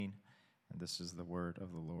this is the word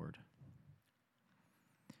of the Lord.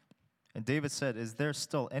 And David said, "Is there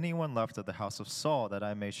still anyone left of the house of Saul, that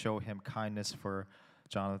I may show him kindness for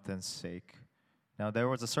Jonathan's sake?" Now there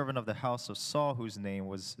was a servant of the house of Saul whose name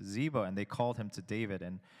was Ziba, and they called him to David.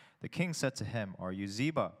 And the king said to him, "Are you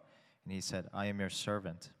Ziba?" And he said, "I am your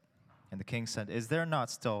servant." And the king said, "Is there not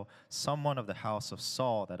still someone of the house of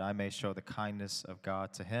Saul, that I may show the kindness of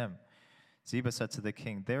God to him?" Ziba said to the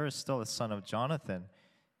king, "There is still a son of Jonathan.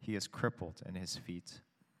 He is crippled in his feet."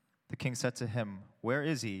 The king said to him, "Where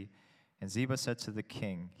is he?" And Ziba said to the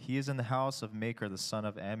king, "He is in the house of Machir, the son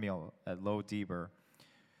of Ammiel, at Lo-debar."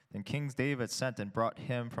 Then King David sent and brought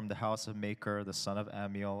him from the house of Machir, the son of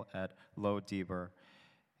Ammiel, at Lo-debar.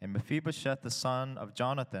 And Mephibosheth, the son of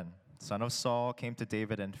Jonathan, son of Saul, came to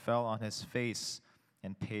David and fell on his face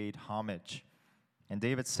and paid homage. And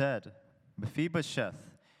David said,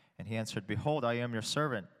 "Mephibosheth." And he answered, "Behold, I am your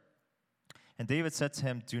servant." And David said to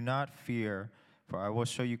him, "Do not fear, for I will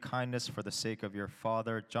show you kindness for the sake of your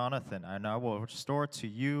father Jonathan, and I will restore to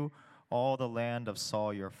you all the land of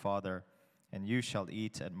Saul your father, and you shall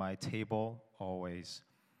eat at my table always."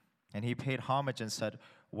 And he paid homage and said,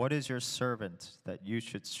 "What is your servant, that you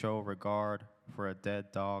should show regard for a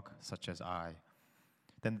dead dog such as I?"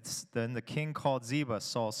 Then the king called Ziba,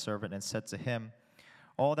 Saul's servant, and said to him,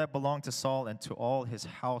 "All that belonged to Saul and to all his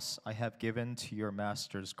house I have given to your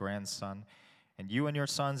master's grandson. And you and your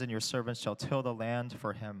sons and your servants shall till the land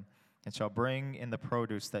for him, and shall bring in the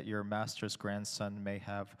produce, that your master's grandson may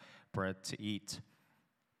have bread to eat.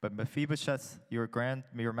 But Mephibosheth,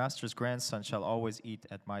 your master's grandson, shall always eat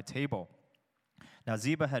at my table." Now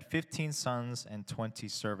Ziba had 15 sons and 20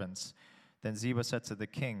 servants. Then Ziba said to the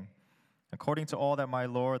king, "According to all that my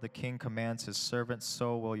lord the king commands his servant,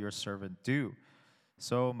 so will your servant do."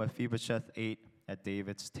 So Mephibosheth ate at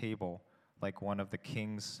David's table, like one of the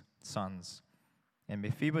king's sons. And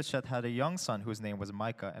Mephibosheth had a young son whose name was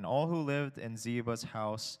Micah, and all who lived in Ziba's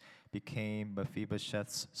house became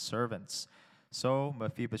Mephibosheth's servants. So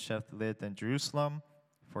Mephibosheth lived in Jerusalem,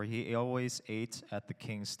 for he always ate at the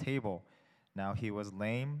king's table. Now he was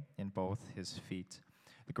lame in both his feet.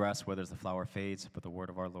 The grass withers, the flower fades, but the word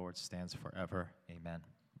of our Lord stands forever. Amen.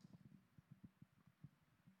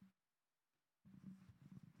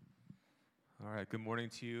 All right, good morning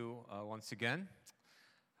to you once again.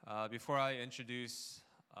 Before I introduce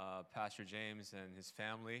Pastor James and his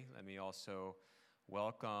family, let me also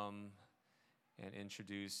welcome and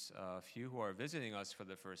introduce a few who are visiting us for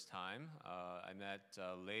the first time. I met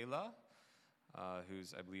Layla,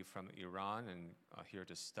 who's, I believe, from Iran and here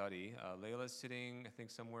to study. Layla's sitting, I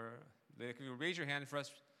think, somewhere. Layla, can you raise your hand for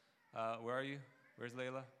us? Where are you? Where's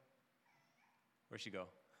Layla? Where'd she go?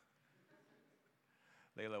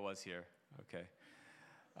 Layla was here. Okay.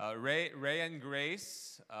 Ray and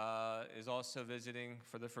Grace is also visiting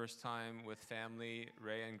for the first time with family.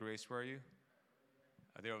 Ray and Grace, where are you?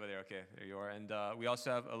 They're over there. Okay, there you are. And we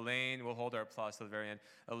also have Elaine. We'll hold our applause till the very end.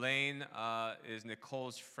 Elaine is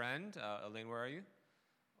Nicole's friend. Elaine, where are you?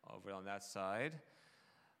 Over on that side.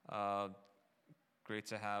 Great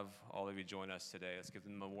to have all of you join us today. Let's give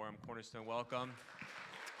them a warm Cornerstone welcome.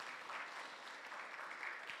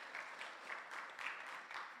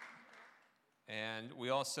 And we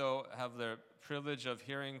also have the privilege of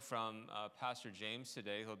hearing from Pastor James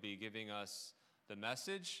today. He'll be giving us the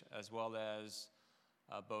message, as well as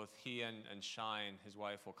both he and Shine, his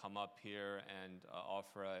wife, will come up here and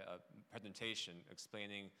offer a presentation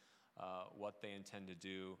explaining what they intend to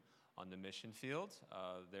do on the mission field.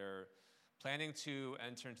 They're planning to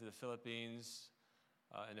enter into the Philippines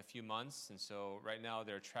in a few months, and so right now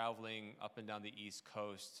they're traveling up and down the East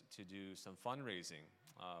Coast to do some fundraising,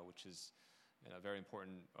 which is very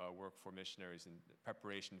important work for missionaries in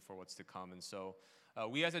preparation for what's to come. And so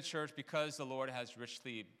we as a church, because the Lord has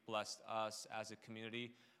richly blessed us as a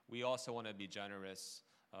community, we also want to be generous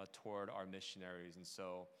toward our missionaries. And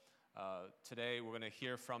so today we're going to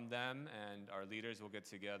hear from them, and our leaders will get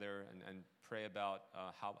together and pray about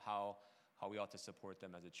how we ought to support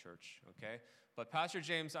them as a church, okay? But Pastor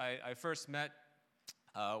James, I first met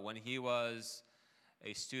when he was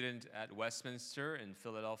a student at Westminster in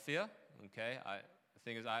Philadelphia. Okay, the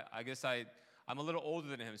thing is, I guess I'm a little older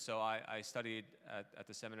than him, so I studied at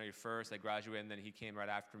the seminary first. I graduated, and then he came right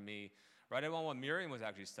after me, right around when Miriam was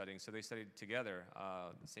actually studying. So they studied together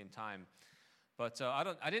at the same time. But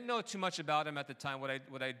I didn't know too much about him at the time.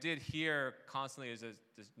 What I did hear constantly is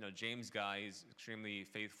this James guy. He's extremely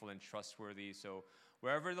faithful and trustworthy. So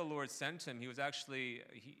wherever the Lord sent him, he was actually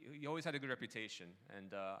he always had a good reputation,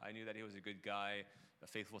 and I knew that he was a good guy, a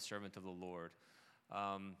faithful servant of the Lord.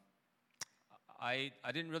 I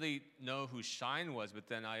didn't really know who Shine was, but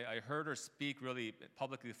then I heard her speak really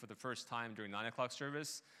publicly for the first time during 9 o'clock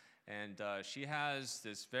service. And she has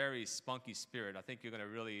this very spunky spirit. I think you're going to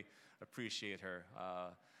really appreciate her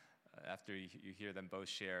after you hear them both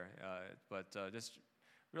share. But just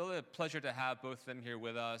really a pleasure to have both of them here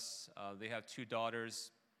with us. They have two daughters,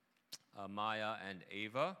 Maya and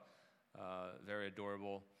Ava, very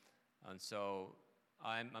adorable. And so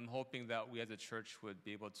I'm hoping that we as a church would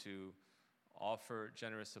be able to offer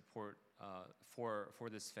generous support for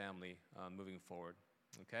this family moving forward.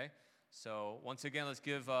 Okay? So once again, let's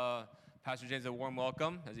give Pastor James a warm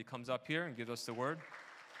welcome as he comes up here and gives us the word.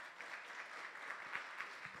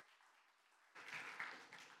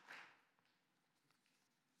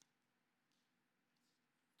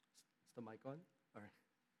 Is the mic on? All right.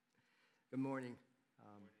 Good morning.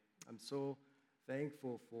 I'm so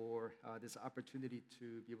thankful for this opportunity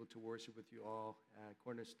to be able to worship with you all at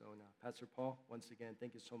Cornerstone. Pastor Paul, once again,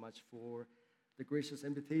 thank you so much for the gracious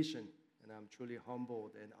invitation. And I'm truly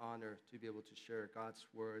humbled and honored to be able to share God's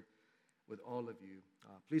word with all of you.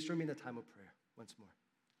 Please join me in a time of prayer once more.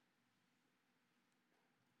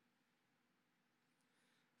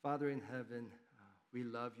 Father in heaven, we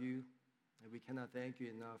love you, and we cannot thank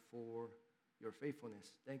you enough for your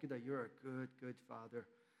faithfulness. Thank you that you're a good, good Father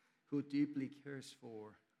who deeply cares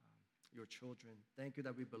for your children. Thank you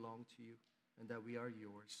that we belong to you and that we are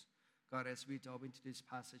yours. God, as we delve into this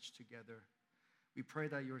passage together, we pray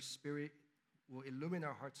that your Spirit will illumine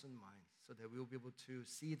our hearts and minds so that we will be able to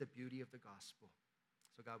see the beauty of the gospel.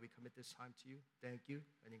 So God, we commit this time to you. Thank you.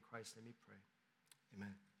 And in Christ's name we pray.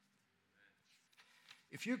 Amen.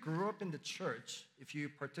 If you grew up in the church, if you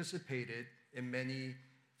participated in many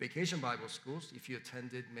vacation Bible schools, if you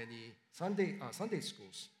attended many Sunday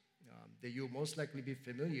schools, then you'll most likely be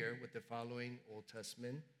familiar with the following Old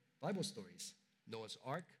Testament Bible stories. Noah's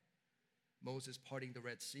Ark, Moses parting the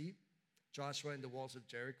Red Sea, Joshua and the walls of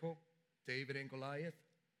Jericho, David and Goliath,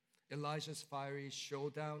 Elijah's fiery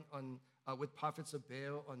showdown with prophets of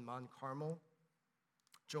Baal on Mount Carmel,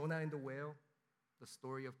 Jonah and the whale, the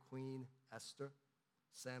story of Queen Esther,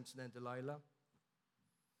 Samson and Delilah.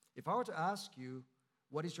 If I were to ask you,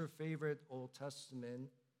 what is your favorite Old Testament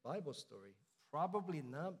Bible story? Probably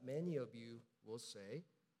not many of you will say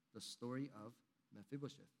the story of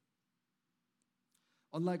Mephibosheth.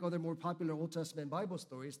 Unlike other more popular Old Testament Bible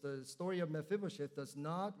stories, the story of Mephibosheth does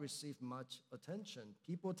not receive much attention.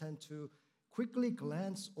 People tend to quickly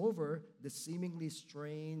glance over the seemingly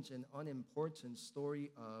strange and unimportant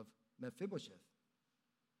story of Mephibosheth.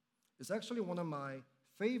 It's actually one of my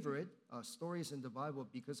favorite stories in the Bible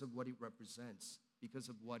because of what it represents, because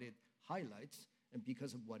of what it highlights, and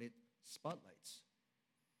because of what it spotlights.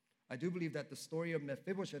 I do believe that the story of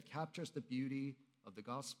Mephibosheth captures the beauty of the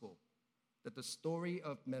gospel, that the story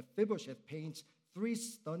of Mephibosheth paints three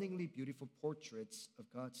stunningly beautiful portraits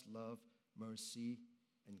of God's love, mercy,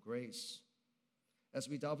 and grace. As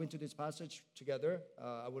we delve into this passage together,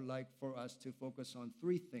 I would like for us to focus on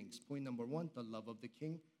three things. Point number one, the love of the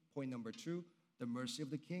king. Point number two, the mercy of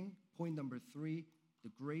the king. Point number three, the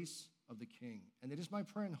grace of the king. And it is my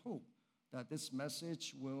prayer and hope that this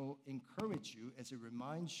message will encourage you as it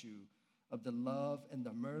reminds you of the love and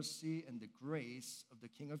the mercy and the grace of the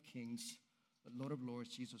King of Kings, the Lord of Lords,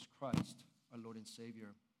 Jesus Christ, our Lord and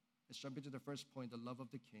Savior. Let's jump into the first point, the love of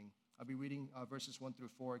the king. I'll be reading verses 1 through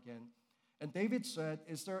 4 again. And David said,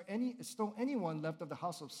 is there still anyone left of the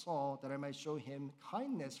house of Saul that I might show him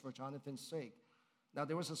kindness for Jonathan's sake? Now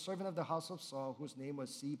there was a servant of the house of Saul whose name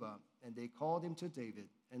was Ziba, and they called him to David.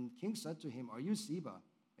 And the king said to him, are you Ziba?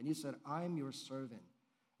 And he said, I am your servant.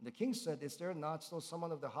 And the king said, is there not still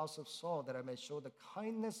someone of the house of Saul that I may show the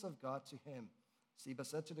kindness of God to him? Ziba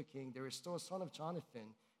said to the king, there is still a son of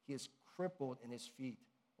Jonathan. He is crippled in his feet.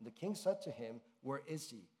 And the king said to him, where is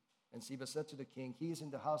he? And Ziba said to the king, he is in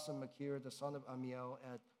the house of Machir, the son of Amiel,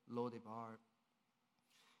 at Lodebar.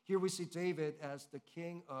 Here we see David as the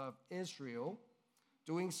king of Israel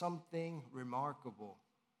doing something remarkable.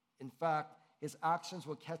 In fact, his actions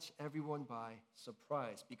will catch everyone by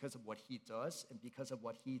surprise because of what he does and because of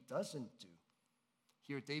what he doesn't do.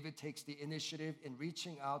 Here, David takes the initiative in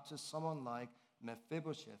reaching out to someone like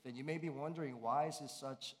Mephibosheth. And you may be wondering, why is this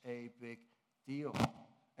such a big deal?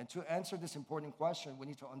 And to answer this important question, we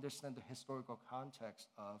need to understand the historical context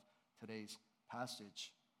of today's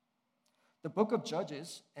passage. The book of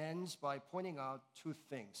Judges ends by pointing out two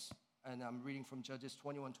things. And I'm reading from Judges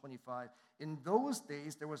 21:25. In those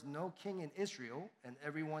days, there was no king in Israel, and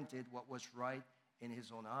everyone did what was right in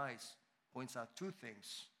his own eyes. Points out two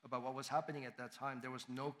things about what was happening at that time. There was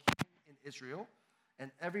no king in Israel, and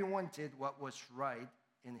everyone did what was right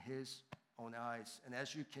in his own eyes. And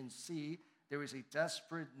as you can see, There is a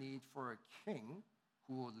desperate need for a king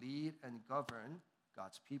who will lead and govern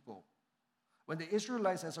God's people. When the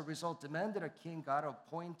Israelites, as a result, demanded a king, God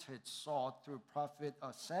appointed Saul through prophet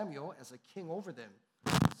Samuel as a king over them.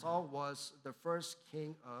 Saul was the first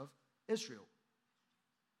king of Israel.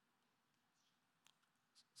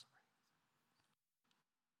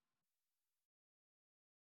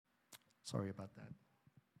 Sorry about that.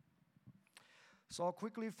 Saul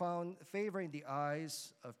quickly found favor in the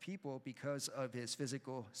eyes of people because of his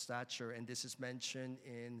physical stature, and this is mentioned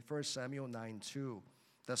in 1 Samuel 9:2.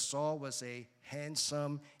 That Saul was a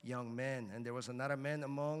handsome young man, and there was another man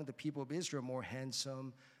among the people of Israel more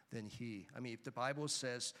handsome than he. I mean, if the Bible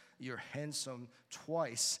says you're handsome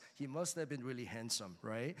twice, he must have been really handsome,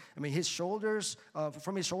 right? I mean, his shoulders,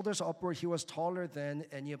 from his shoulders upward, he was taller than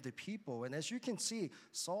any of the people. And as you can see,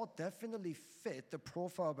 Saul definitely fit the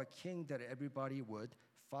profile of a king that everybody would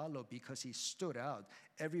follow because he stood out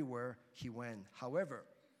everywhere he went. However,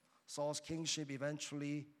 Saul's kingship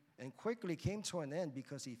eventually and quickly came to an end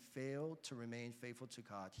because he failed to remain faithful to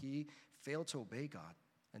God. He failed to obey God.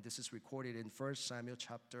 And this is recorded in 1 Samuel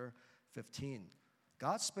chapter 15.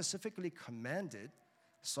 God specifically commanded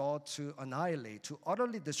Saul to annihilate, to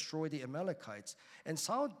utterly destroy the Amalekites. And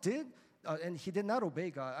Saul did, and he did not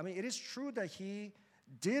obey God. I mean, it is true that he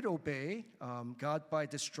did obey God by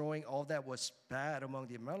destroying all that was bad among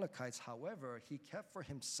the Amalekites. However, he kept for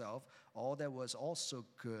himself all that was also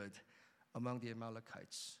good among the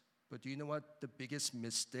Amalekites. But do you know what the biggest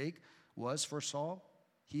mistake was for Saul?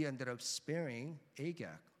 He ended up sparing Agag,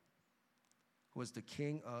 who was the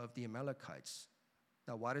king of the Amalekites.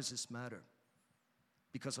 Now, why does this matter?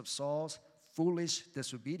 Because of Saul's foolish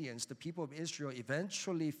disobedience, the people of Israel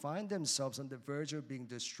eventually find themselves on the verge of being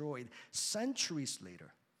destroyed centuries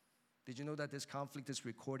later. Did you know that this conflict is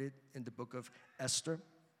recorded in the book of Esther?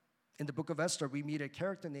 In the book of Esther, we meet a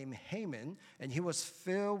character named Haman, and he was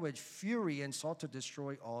filled with fury and sought to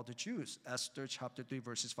destroy all the Jews. Esther chapter 3,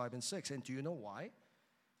 verses 5 and 6. And do you know why?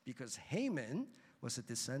 Because Haman was a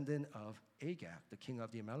descendant of Agag, the king of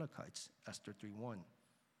the Amalekites, Esther 3:1.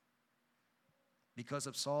 Because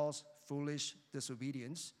of Saul's foolish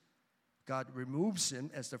disobedience, God removes him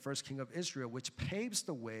as the first king of Israel, which paves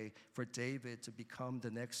the way for David to become the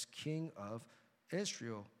next king of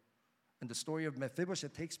Israel. And the story of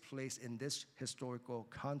Mephibosheth takes place in this historical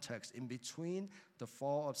context, in between the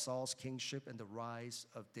fall of Saul's kingship and the rise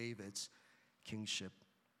of David's kingship.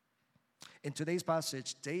 In today's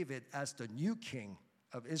passage, David, as the new king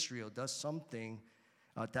of Israel, does something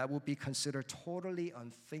that would be considered totally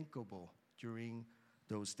unthinkable during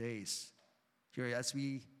those days. Here, as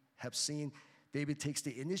we have seen, David takes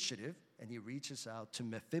the initiative and he reaches out to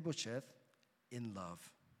Mephibosheth in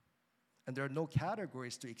love. And there are no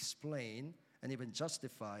categories to explain and even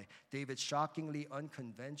justify David's shockingly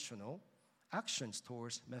unconventional actions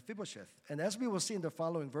towards Mephibosheth. And as we will see in the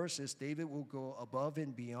following verses, David will go above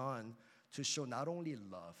and beyond to show not only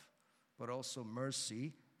love, but also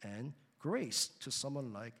mercy and grace to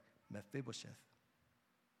someone like Mephibosheth.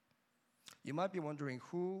 You might be wondering,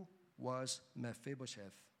 who was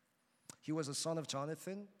Mephibosheth? He was a son of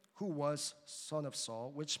Jonathan, who was son of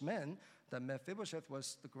Saul, which meant that Mephibosheth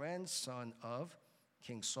was the grandson of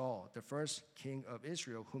King Saul, the first king of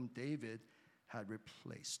Israel, whom David had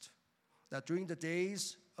replaced. Now, during the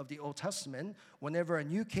days of the Old Testament, whenever a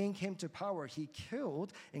new king came to power, he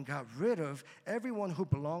killed and got rid of everyone who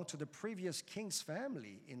belonged to the previous king's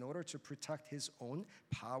family in order to protect his own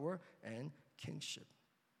power and kingship.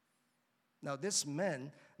 Now, this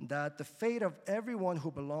meant that the fate of everyone who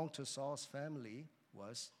belonged to Saul's family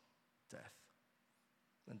was death.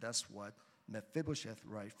 And that's what Mephibosheth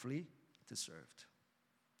rightfully deserved.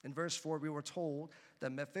 In verse 4, we were told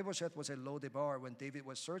that Mephibosheth was at Lo-debar when David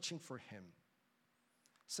was searching for him.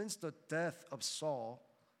 Since the death of Saul,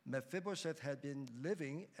 Mephibosheth had been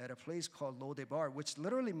living at a place called Lo-debar, which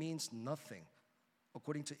literally means nothing,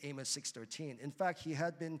 according to Amos 6:13. In fact, he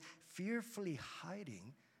had been fearfully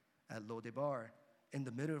hiding at Lo-debar in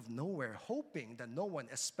the middle of nowhere, hoping that no one,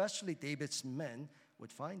 especially David's men,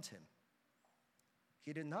 would find him.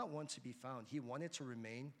 He did not want to be found. He wanted to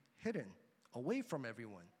remain hidden, away from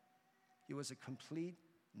everyone. He was a complete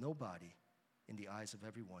nobody in the eyes of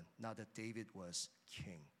everyone, now that David was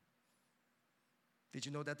king. Did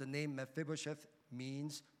you know that the name Mephibosheth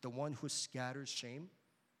means the one who scatters shame?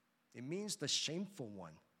 It means the shameful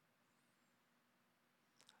one.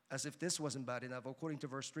 As if this wasn't bad enough, according to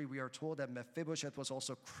verse 3, we are told that Mephibosheth was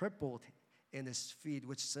also crippled in his feet,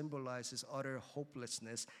 which symbolizes utter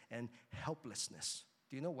hopelessness and helplessness.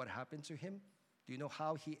 Do you know what happened to him? Do you know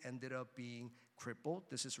how he ended up being crippled?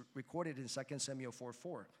 This is recorded in 2 Samuel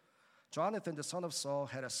 4:4. Jonathan, the son of Saul,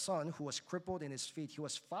 had a son who was crippled in his feet. He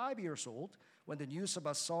was 5 years old when the news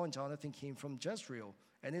about Saul and Jonathan came from Jezreel.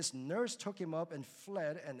 And his nurse took him up and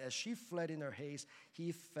fled, and as she fled in her haste,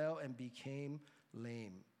 he fell and became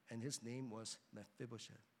lame. And his name was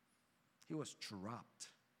Mephibosheth. He was dropped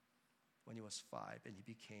when he was 5, and he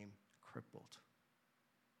became crippled.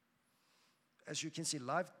 As you can see,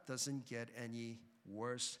 life doesn't get any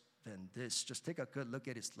worse than this. Just take a good look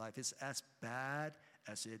at his life. It's as bad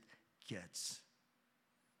as it gets.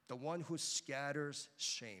 The one who scatters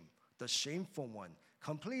shame, the shameful one,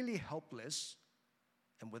 completely helpless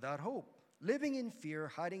and without hope, living in fear,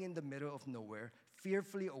 hiding in the middle of nowhere,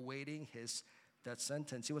 fearfully awaiting his death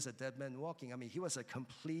sentence. He was a dead man walking. He was a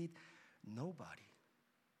complete nobody.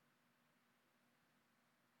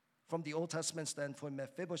 From the Old Testament standpoint,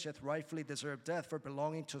 Mephibosheth rightfully deserved death for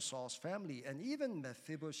belonging to Saul's family, and even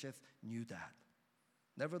Mephibosheth knew that.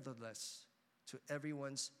 Nevertheless, to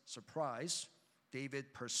everyone's surprise,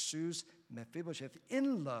 David pursues Mephibosheth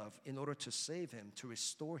in love in order to save him, to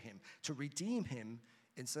restore him, to redeem him,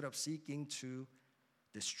 instead of seeking to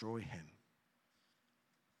destroy him.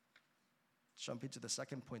 Jump into the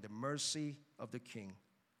second point, the mercy of the king.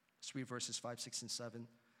 Let's read verses 5, 6, and 7.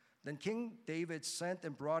 Then King David sent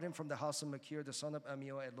and brought him from the house of Machir, the son of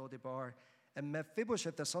Ammiel at Lodebar. And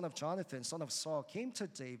Mephibosheth, the son of Jonathan, son of Saul, came to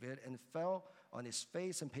David and fell on his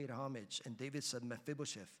face and paid homage. And David said,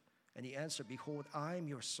 Mephibosheth. And he answered, Behold, I am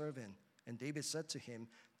your servant. And David said to him,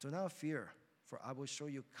 Do not fear, for I will show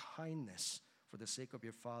you kindness for the sake of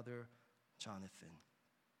your father Jonathan.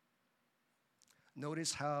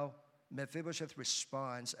 Notice how Mephibosheth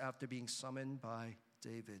responds after being summoned by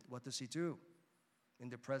David. What does he do? In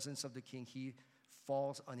the presence of the king, he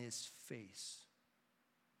falls on his face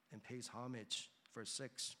and pays homage. Verse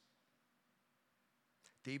 6.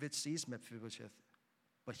 David sees Mephibosheth,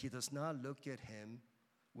 but he does not look at him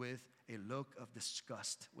with a look of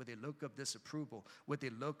disgust, with a look of disapproval, with a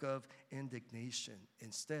look of indignation.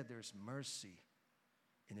 Instead, there's mercy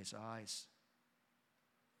in his eyes.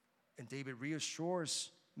 And David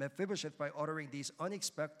reassures Mephibosheth by uttering these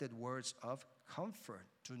unexpected words of comfort.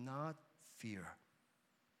 Do not fear.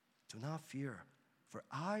 Do not fear, for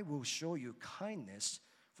I will show you kindness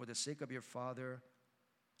for the sake of your father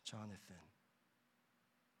Jonathan.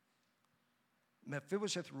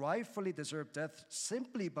 Mephibosheth rightfully deserved death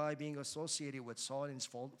simply by being associated with Saul and his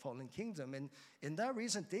fallen kingdom. And in that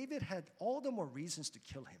reason, David had all the more reasons to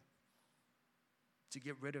kill him, to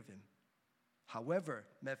get rid of him. However,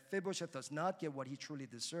 Mephibosheth does not get what he truly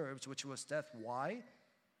deserves, which was death. Why?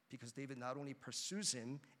 Because David not only pursues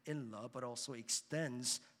him in love, but also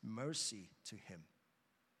extends mercy to him.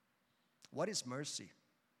 What is mercy?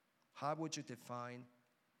 How would you define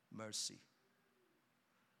mercy?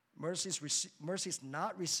 Mercy is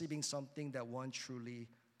not receiving something that one truly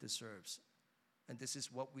deserves. And this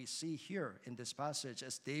is what we see here in this passage,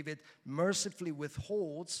 as David mercifully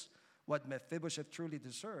withholds what Mephibosheth truly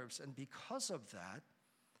deserves. And because of that,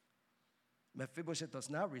 Mephibosheth does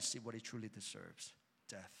not receive what he truly deserves,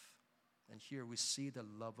 death. And here we see the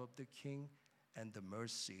love of the king and the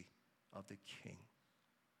mercy of the king.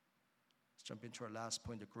 Let's jump into our last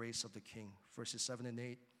point, the grace of the king. Verses 7 and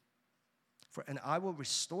 8. And I will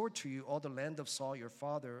restore to you all the land of Saul your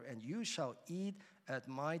father, and you shall eat at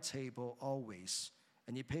my table always.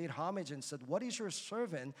 And he paid homage and said, What is your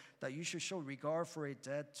servant that you should show regard for a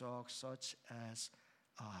dead dog such as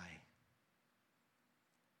I?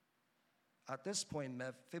 At this point,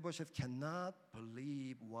 Mephibosheth cannot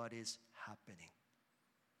believe what is happening.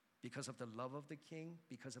 Because of the love of the king,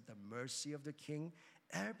 because of the mercy of the king,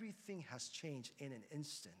 everything has changed in an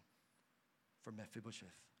instant for Mephibosheth.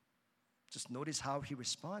 Just notice how he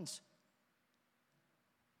responds.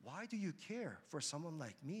 Why do you care for someone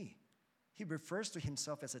like me? He refers to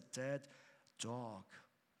himself as a dead dog.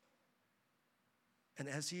 And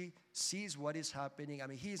as he sees what is happening,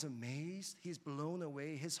 he is amazed, he's blown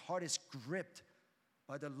away, his heart is gripped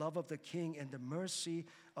by the love of the king and the mercy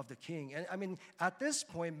of the king. And at this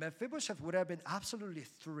point, Mephibosheth would have been absolutely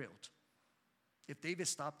thrilled if David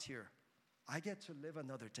stopped here. I get to live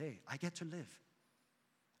another day. I get to live.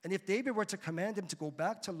 And if David were to command him to go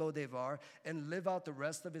back to Lodebar and live out the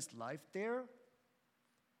rest of his life there,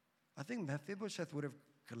 I think Mephibosheth would have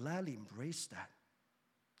gladly embraced that.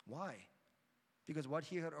 Why? Because what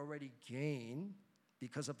he had already gained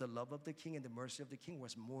because of the love of the king and the mercy of the king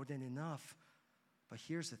was more than enough. But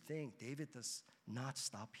here's the thing, David does not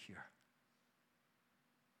stop here.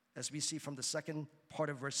 As we see from the second part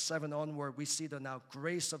of verse 7 onward, we see the now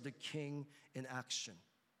grace of the king in action.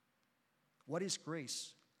 What is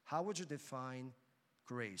grace? How would you define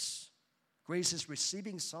grace? Grace is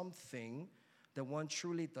receiving something that one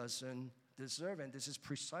truly doesn't deserve. And this is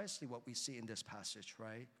precisely what we see in this passage,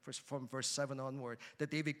 right? From verse 7 onward, that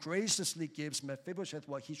David graciously gives Mephibosheth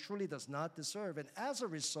what he truly does not deserve. And as a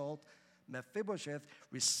result, Mephibosheth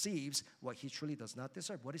receives what he truly does not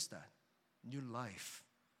deserve. What is that? New life,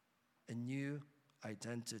 a new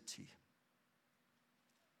identity.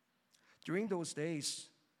 During those days,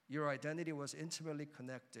 your identity was intimately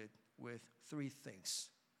connected with three things: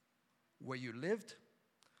 where you lived,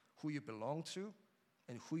 who you belonged to,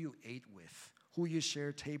 and who you ate with, who you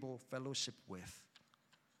shared table fellowship with.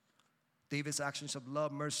 David's actions of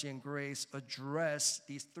love, mercy, and grace address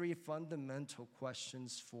these three fundamental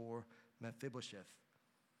questions for Mephibosheth.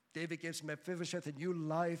 David gives Mephibosheth a new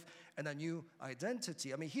life and a new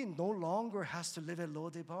identity. I mean, he no longer has to live at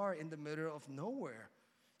Lo-debar in the middle of nowhere.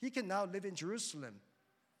 He can now live in Jerusalem,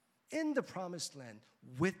 in the promised land,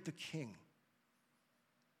 with the king.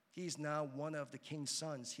 He's now one of the king's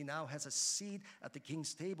sons. He now has a seat at the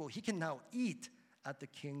king's table. He can now eat at the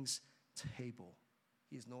king's table.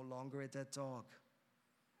 He's no longer a dead dog.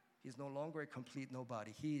 He's no longer a complete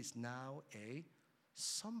nobody. He is now a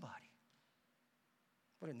somebody.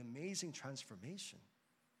 What an amazing transformation.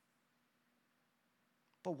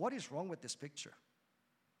 But what is wrong with this picture?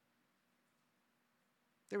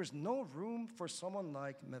 There is no room for someone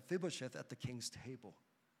like Mephibosheth at the king's table.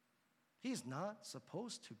 He's not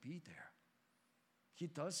supposed to be there. He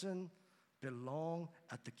doesn't belong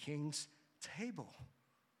at the king's table.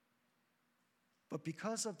 But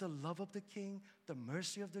because of the love of the king, the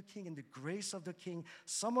mercy of the king, and the grace of the king,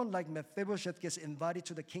 someone like Mephibosheth gets invited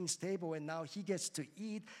to the king's table, and now he gets to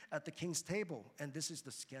eat at the king's table. And this is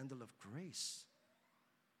the scandal of grace.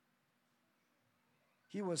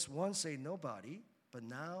 He was once a nobody, but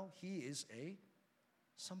now he is a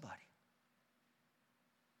somebody.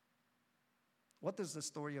 What does the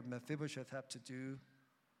story of Mephibosheth have to do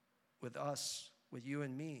with us, with you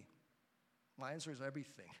and me? My answer is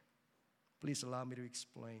everything. Please allow me to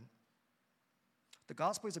explain. The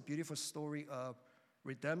gospel is a beautiful story of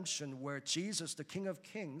redemption where Jesus, the King of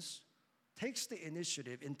Kings, takes the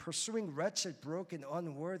initiative in pursuing wretched, broken,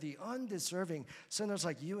 unworthy, undeserving sinners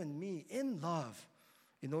like you and me in love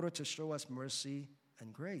in order to show us mercy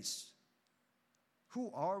and grace. Who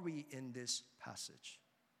are we in this passage?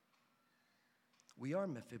 We are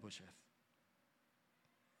Mephibosheth.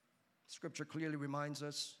 Scripture clearly reminds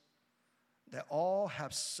us that all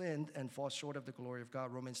have sinned and fall short of the glory of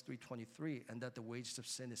God, Romans 3:23, and that the wages of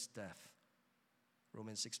sin is death,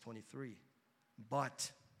 Romans 6:23.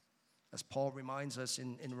 But, as Paul reminds us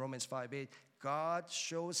in Romans 5:8, God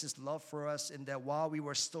shows his love for us in that while we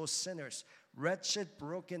were still sinners, wretched,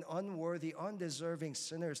 broken, unworthy, undeserving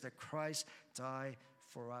sinners, that Christ died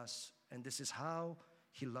for us. And this is how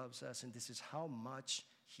he loves us, and this is how much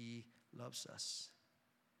he loves us.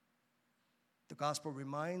 The gospel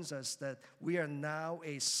reminds us that we are now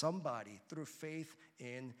a somebody through faith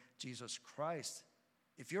in Jesus Christ.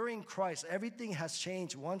 If you're in Christ, everything has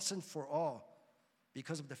changed once and for all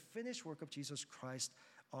because of the finished work of Jesus Christ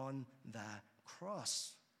on that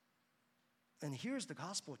cross. And here's the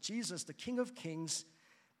gospel. Jesus, the King of Kings,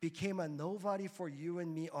 became a nobody for you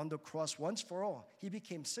and me on the cross once for all. He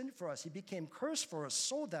became sin for us. He became curse for us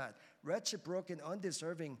so that wretched, broken,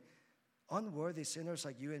 undeserving, unworthy sinners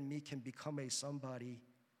like you and me can become a somebody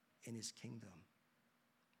in his kingdom.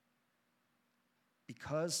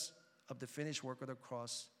 Because of the finished work of the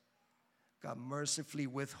cross, God mercifully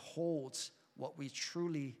withholds what we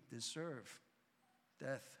truly deserve: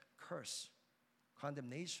 death, curse,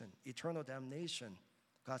 condemnation, eternal damnation,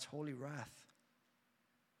 God's holy wrath.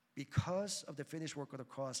 Because of the finished work of the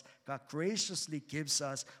cross, God graciously gives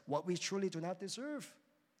us what we truly do not deserve: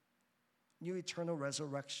 new eternal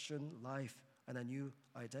resurrection life and a new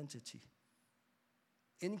identity.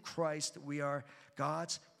 In Christ, we are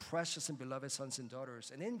God's precious and beloved sons and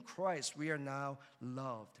daughters. And in Christ, we are now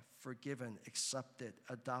loved, forgiven, accepted,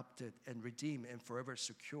 adopted, and redeemed, and forever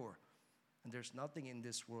secure. And there's nothing in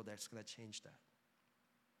this world that's going to change that.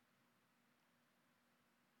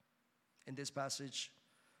 In this passage,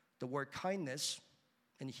 the word kindness,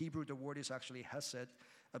 in Hebrew the word is actually hesed,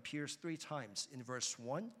 appears 3 times in verse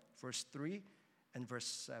 1, verse 3, and verse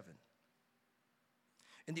 7.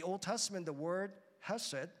 In the Old Testament, the word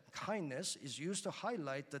hesed, kindness, is used to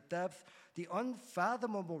highlight the depth, the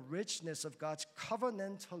unfathomable richness of God's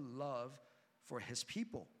covenantal love for his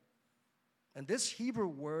people. And this Hebrew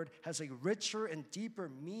word has a richer and deeper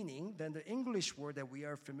meaning than the English word that we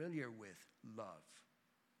are familiar with, love.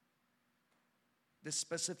 This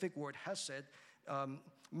specific word, hesed,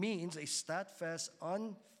 means a steadfast,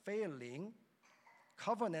 unfailing,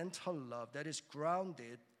 covenantal love that is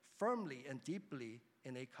grounded firmly and deeply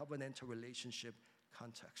in a covenantal relationship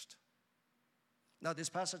context. Now, this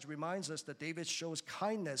passage reminds us that David shows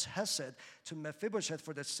kindness, hesed, to Mephibosheth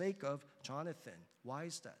for the sake of Jonathan. Why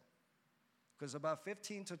is that? Because about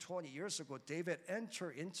 15 to 20 years ago, David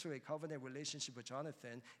entered into a covenant relationship with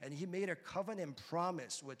Jonathan, and he made a covenant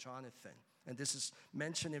promise with Jonathan. And this is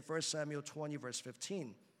mentioned in 1 Samuel 20, verse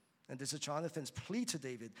 15. And this is Jonathan's plea to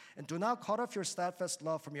David. And do not cut off your steadfast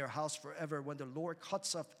love from your house forever when the Lord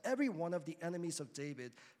cuts off every one of the enemies of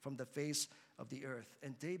David from the face of the earth.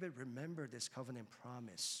 And David remembered this covenant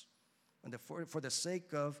promise. And for the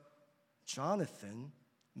sake of Jonathan,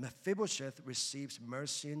 Mephibosheth receives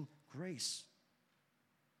mercy and grace.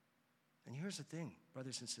 And here's the thing,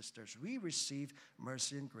 brothers and sisters. We receive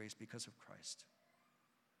mercy and grace because of Christ.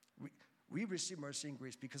 We receive mercy and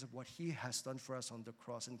grace because of what he has done for us on the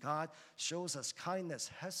cross. And God shows us kindness,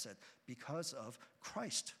 hesed, because of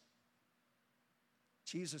Christ.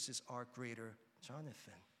 Jesus is our greater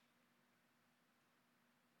Jonathan.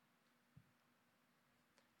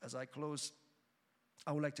 As I close,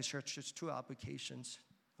 I would like to share just two applications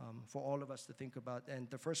for all of us to think about. And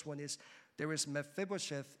the first one is, there is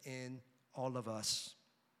Mephibosheth in all of us.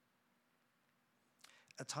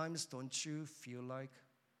 At times, don't you feel like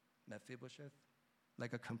Mephibosheth?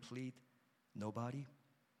 Like a complete nobody?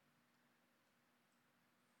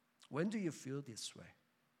 When do you feel this way?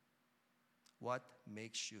 What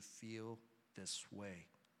makes you feel this way?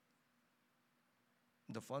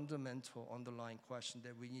 The fundamental underlying question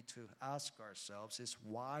that we need to ask ourselves is,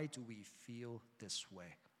 why do we feel this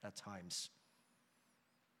way at times?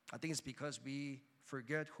 I think it's because we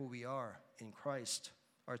forget who we are in Christ,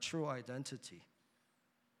 our true identity.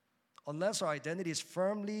 Unless our identity is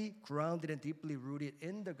firmly grounded and deeply rooted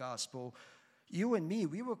in the gospel, you and me,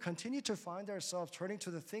 we will continue to find ourselves turning to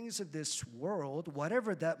the things of this world,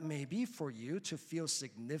 whatever that may be for you, to feel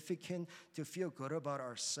significant, to feel good about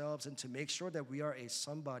ourselves, and to make sure that we are a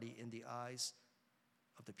somebody in the eyes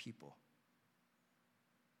of the people.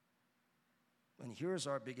 And here's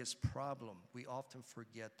our biggest problem. We often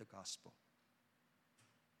forget the gospel.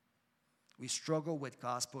 We struggle with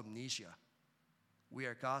gospel amnesia. We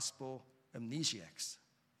are gospel amnesiacs.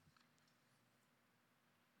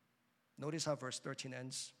 Notice how verse 13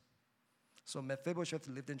 ends. So Mephibosheth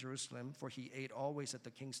lived in Jerusalem, for he ate always at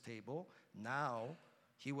the king's table. Now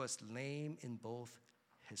he was lame in both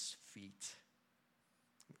his feet.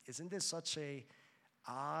 Isn't this such an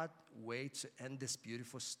odd way to end this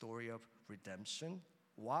beautiful story of redemption?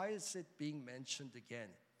 Why is it being mentioned again?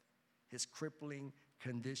 His crippling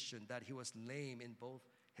condition, that he was lame in both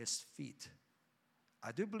his feet.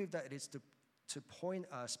 I do believe that it is to point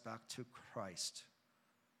us back to Christ.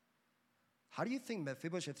 How do you think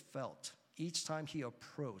Mephibosheth felt each time he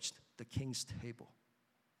approached the king's table?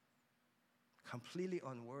 Completely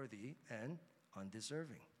unworthy and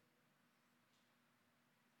undeserving.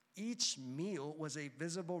 Each meal was a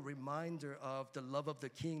visible reminder of the love of the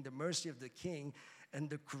king, the mercy of the king, and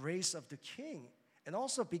the grace of the king. And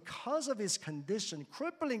also because of his condition,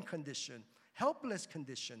 crippling condition, helpless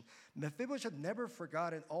condition, Mephibosheth never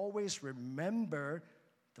forgot and always remembered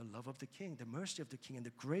the love of the king, the mercy of the king, and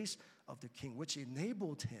the grace of the king, which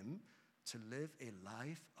enabled him to live a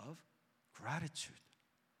life of gratitude.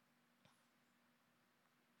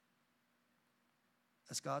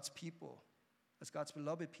 As God's people, as God's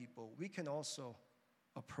beloved people, we can also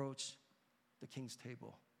approach the king's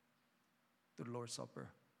table, the Lord's Supper,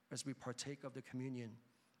 as we partake of the communion.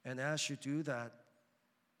 And as you do that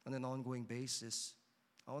on an ongoing basis,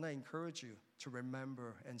 I want to encourage you to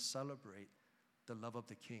remember and celebrate the love of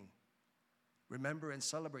the king. Remember and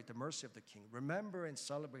celebrate the mercy of the king. Remember and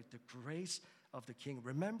celebrate the grace of the king.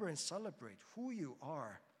 Remember and celebrate who you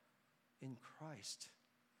are in Christ.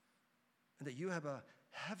 And that you have a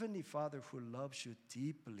heavenly Father who loves you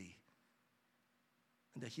deeply.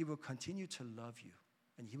 And that he will continue to love you.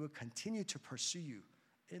 And he will continue to pursue you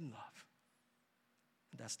in love.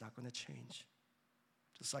 And that's not going to change.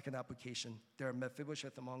 The second application, there are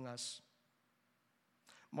Mephibosheth among us.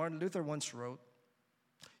 Martin Luther once wrote,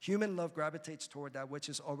 human love gravitates toward that which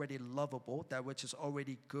is already lovable, that which is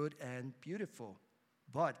already good and beautiful.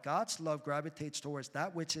 But God's love gravitates towards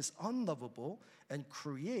that which is unlovable and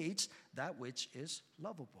creates that which is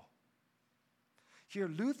lovable. Here,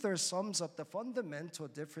 Luther sums up the fundamental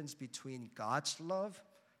difference between God's love,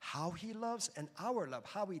 how he loves, and our love,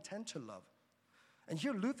 how we tend to love. And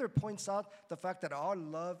here, Luther points out the fact that our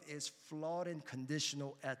love is flawed and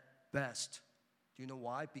conditional at best. Do you know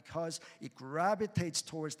why? Because it gravitates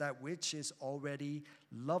towards that which is already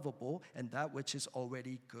lovable and that which is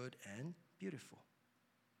already good and beautiful.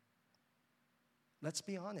 Let's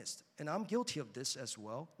be honest. And I'm guilty of this as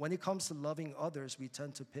well. When it comes to loving others, we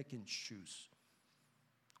tend to pick and choose.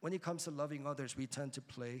 When it comes to loving others, we tend to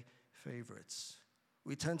play favorites.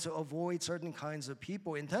 We tend to avoid certain kinds of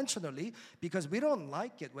people intentionally because we don't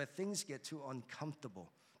like it when things get too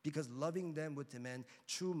uncomfortable, because loving them would demand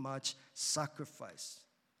too much sacrifice.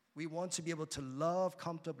 We want to be able to love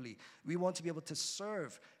comfortably. We want to be able to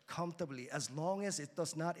serve comfortably as long as it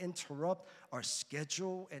does not interrupt our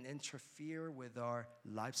schedule and interfere with our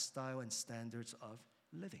lifestyle and standards of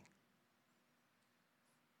living.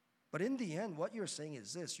 But in the end, what you're saying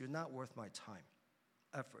is this: you're not worth my time,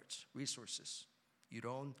 efforts, resources. You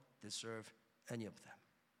don't deserve any of them.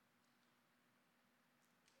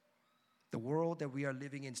 The world that we are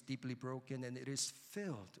living in is deeply broken, and it is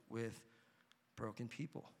filled with broken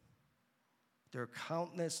people. There are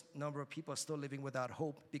countless number of people still living without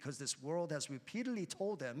hope because this world has repeatedly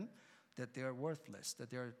told them that they are worthless, that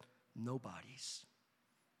they are nobodies.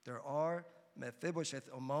 There are Mephibosheth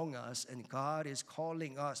among us, and God is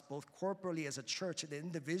calling us, both corporately as a church and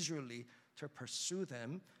individually, to pursue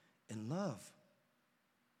them in love.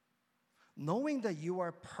 Knowing that you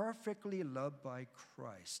are perfectly loved by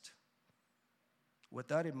Christ. With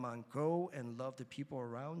that in mind, go and love the people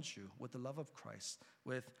around you with the love of Christ,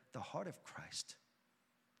 with the heart of Christ.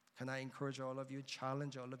 Can I encourage all of you,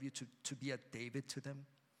 challenge all of you to be a David to them?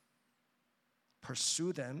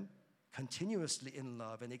 Pursue them continuously in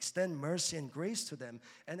love and extend mercy and grace to them.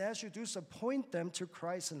 And as you do so, point them to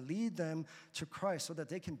Christ and lead them to Christ so that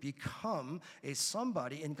they can become a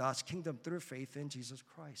somebody in God's kingdom through faith in Jesus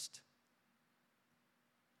Christ.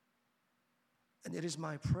 And it is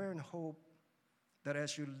my prayer and hope that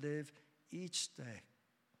as you live each day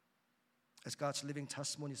as God's living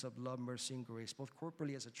testimonies of love, mercy, and grace, both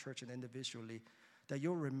corporately as a church and individually, that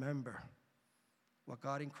you'll remember what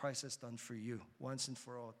God in Christ has done for you once and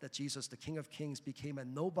for all, that Jesus, the King of Kings, became a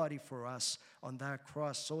nobody for us on that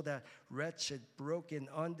cross so that wretched, broken,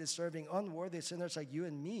 undeserving, unworthy sinners like you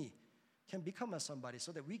and me can become a somebody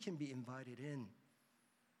so that we can be invited in.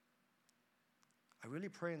 I really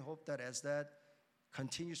pray and hope that as that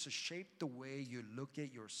continues to shape the way you look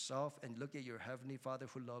at yourself and look at your Heavenly Father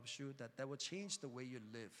who loves you, that will change the way you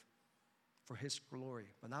live for His glory.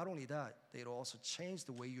 But not only that, it'll also change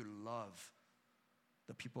the way you love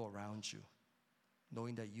the people around you,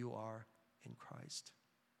 knowing that you are in Christ.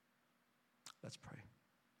 Let's pray.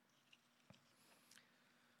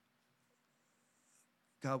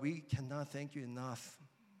 God, we cannot thank you enough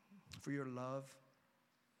for your love,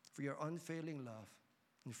 for your unfailing love,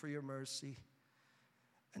 and for your mercy,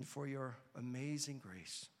 and for your amazing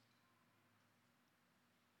grace.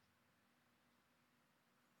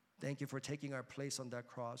 Thank you for taking our place on that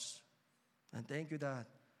cross. And thank you that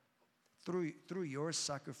through your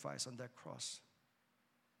sacrifice on that cross,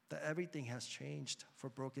 that everything has changed for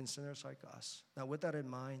broken sinners like us. Now, with that in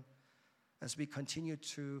mind, as we continue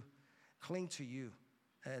to cling to you,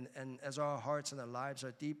 and as our hearts and our lives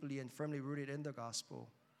are deeply and firmly rooted in the gospel,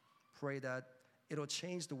 pray that it'll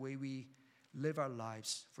change the way we live our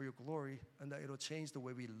lives for your glory, and that it'll change the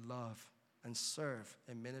way we love and serve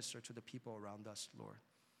and minister to the people around us, Lord.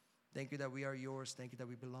 Thank you that we are yours. Thank you that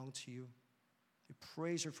we belong to you. We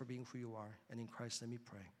praise you for being who you are. And in Christ, let me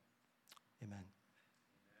pray. Amen.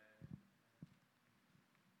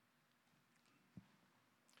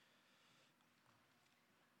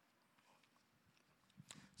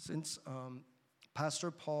 Since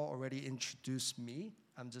Pastor Paul already introduced me,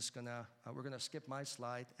 we're gonna skip my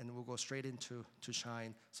slide and we'll go straight into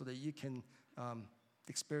Shine so that you can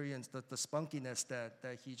experience the spunkiness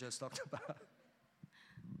that he just talked about.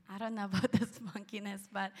 I don't know about the spunkiness,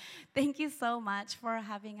 but thank you so much for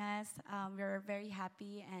having us. We're very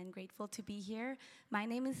happy and grateful to be here. My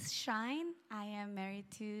name is Shine. I am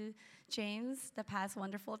married to James the past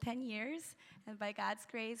wonderful 10 years. And by God's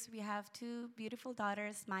grace, we have two beautiful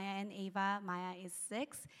daughters, Maya and Ava. Maya is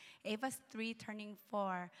 6. Ava's 3, turning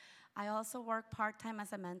 4. I also work part-time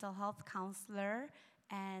as a mental health counselor.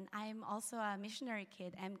 And I'm also a missionary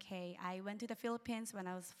kid, MK. I went to the Philippines when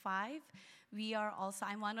I was 5.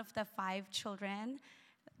 I'm one of the 5 children,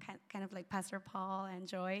 kind of like Pastor Paul and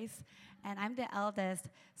Joyce, and I'm the eldest.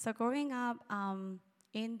 So growing up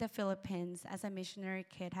in the Philippines as a missionary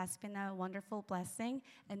kid has been a wonderful blessing,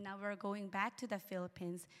 and now we're going back to the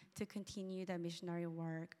Philippines to continue the missionary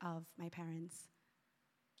work of my parents.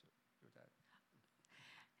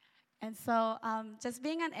 And so just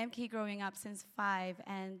being an MK growing up since 5,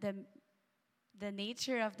 and the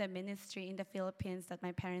nature of the ministry in the Philippines that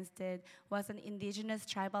my parents did was an indigenous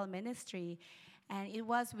tribal ministry. And it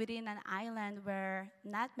was within an island where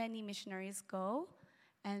not many missionaries go.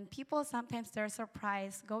 And people sometimes they're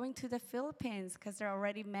surprised going to the Philippines because there are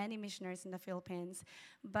already many missionaries in the Philippines.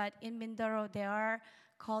 But in Mindoro, they are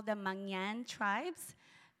called the Mangyan tribes.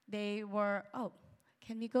 They were, oh,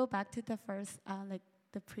 can we go back to the first, like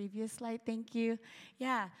the previous slide? Thank you.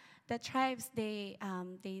 Yeah, the tribes, they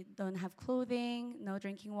don't have clothing, no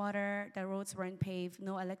drinking water, the roads weren't paved,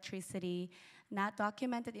 no electricity, not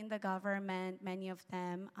documented in the government, many of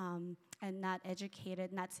them, and not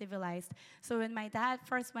educated, not civilized. So when my dad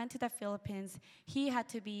first went to the Philippines, he had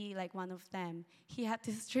to be like one of them. He had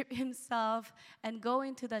to strip himself and go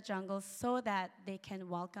into the jungle so that they can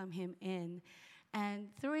welcome him in. And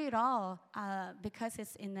through it all, because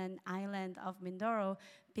it's in an island of Mindoro,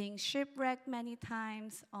 being shipwrecked many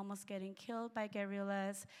times, almost getting killed by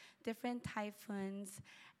guerrillas, different typhoons,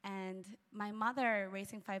 and my mother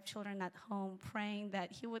raising 5 children at home, praying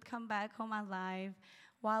that he would come back home alive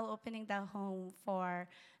while opening the home for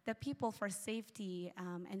the people for safety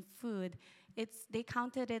and food. They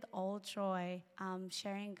counted it all joy,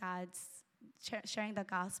 sharing the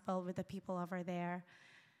gospel with the people over there.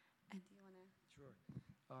 And do you want to? Sure.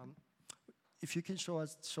 If you can show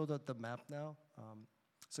the map now.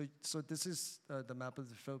 So this is the map of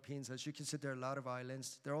the Philippines. As you can see, there are a lot of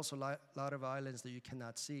islands. There are also a lot of islands that you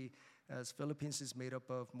cannot see, as Philippines is made up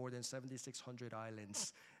of more than 7,600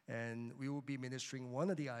 islands. And we will be ministering one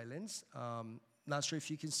of the islands. Not sure if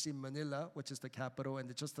you can see Manila, which is the capital,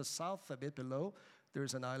 and just the south a bit below,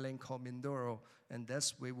 there's an island called Mindoro, and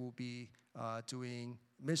that's where we'll be doing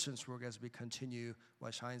missions work as we continue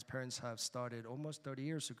what Shine's parents have started almost 30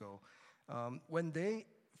 years ago. When they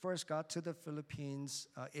first got to the Philippines,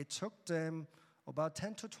 it took them about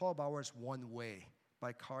 10 to 12 hours one way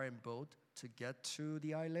by car and boat to get to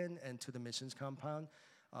the island and to the missions compound.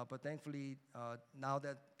 But thankfully, now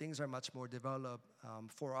that things are much more developed,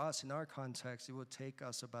 for us in our context, it would take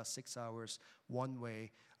us about 6 hours one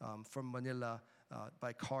way from Manila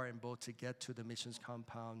by car and boat to get to the missions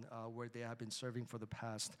compound where they have been serving for the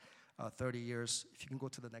past 30 years. If you can go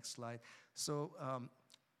to the next slide. So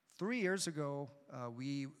 3 years ago,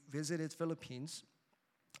 we visited Philippines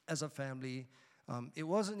as a family. It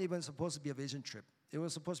wasn't even supposed to be a vision trip. It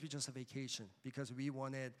was supposed to be just a vacation because we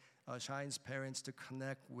wanted Shine's parents to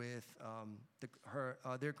connect with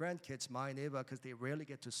their grandkids, Mai and Eva, because they rarely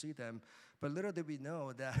get to see them. But little did we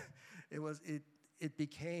know that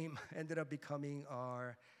ended up becoming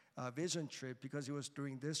our vision trip, because it was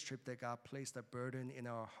during this trip that God placed a burden in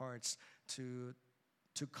our hearts to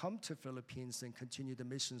come to Philippines and continue the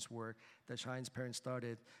missions work that Shine's parents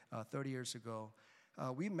started 30 years ago.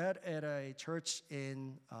 We met at a church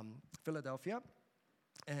in Philadelphia,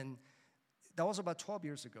 and that was about 12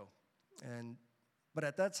 years ago. But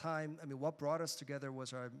at that time, I mean, what brought us together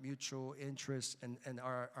was our mutual interest and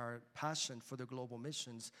our passion for the global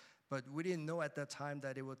missions. But we didn't know at that time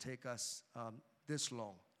that it would take us this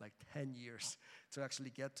long, like 10 years, to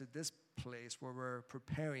actually get to this place where we're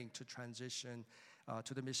preparing to transition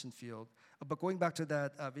to the mission field. But going back to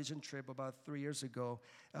that vision trip about 3 years ago,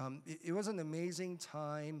 it was an amazing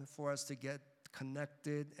time for us to get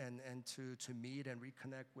connected and to meet and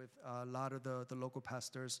reconnect with a lot of the local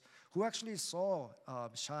pastors who actually saw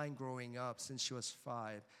Shine growing up since she was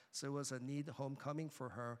 5. So it was a neat homecoming for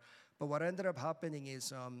her. But what ended up happening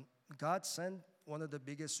is God sent one of the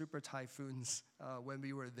biggest super typhoons when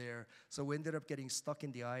we were there. So we ended up getting stuck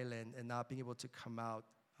in the island and not being able to come out.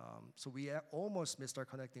 So we almost missed our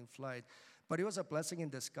connecting flight. But it was a blessing in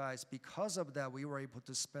disguise. Because of that, we were able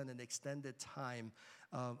to spend an extended time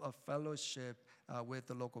of fellowship with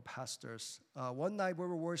the local pastors. One night we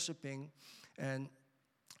were worshiping, and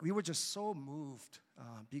we were just so moved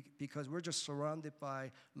because we're just surrounded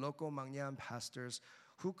by local Mangyan pastors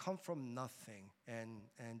who come from nothing,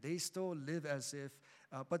 and they still live as if,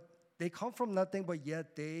 but they come from nothing, but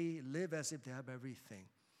yet they live as if they have everything.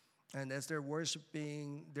 And as they're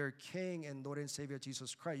worshiping their King and Lord and Savior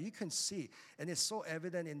Jesus Christ, you can see, and it's so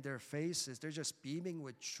evident in their faces, they're just beaming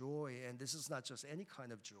with joy. And this is not just any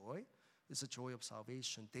kind of joy, it's a joy of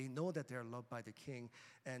salvation. They know that they're loved by the King,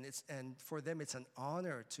 and for them it's an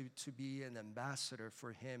honor to be an ambassador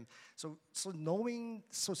for Him. So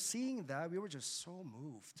seeing that, we were just so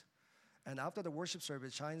moved. And after the worship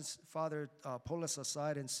service, Shine's father pulled us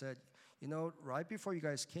aside and said, you know, right before you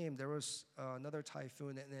guys came, there was another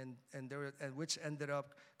typhoon, and which ended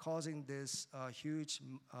up causing this huge,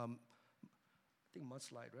 I think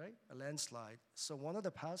mudslide, right? A landslide. So one of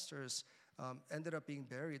the pastors ended up being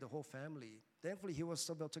buried, the whole family. Thankfully, he was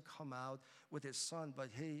still able to come out with his son, but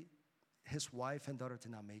his wife and daughter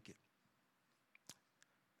did not make it.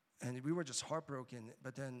 And we were just heartbroken.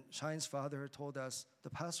 But then Shine's father told us,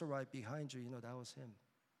 the pastor right behind you, you know, that was him.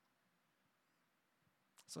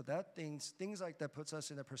 So that things like that puts us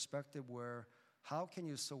in a perspective where how can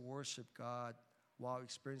you still worship God while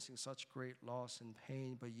experiencing such great loss and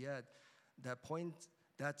pain? But yet,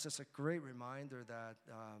 that's just a great reminder that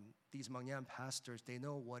these Mangyan pastors, they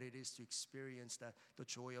know what it is to experience the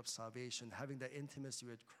joy of salvation, having that intimacy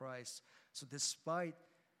with Christ. So despite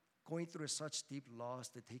going through such deep loss,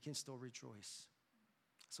 that they can still rejoice.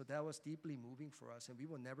 So that was deeply moving for us, and we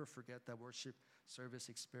will never forget that worship service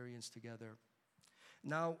experience together.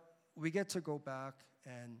 Now, we get to go back,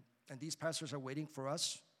 and these pastors are waiting for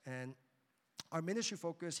us. And our ministry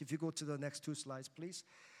focus, if you go to the next 2 slides, please.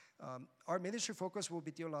 Our ministry focus will be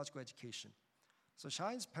theological education. So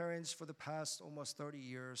Shine's parents, for the past almost 30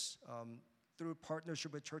 years, through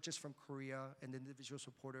partnership with churches from Korea and individual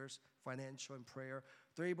supporters, financial and prayer,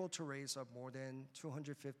 they're able to raise up more than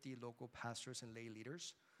 250 local pastors and lay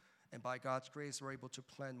leaders. And by God's grace, we're able to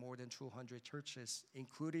plant more than 200 churches,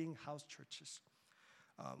 including house churches.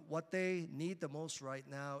 What they need the most right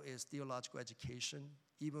now is theological education.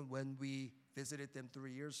 Even when we visited them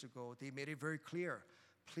 3 years ago, they made it very clear.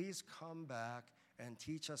 Please come back and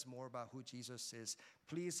teach us more about who Jesus is.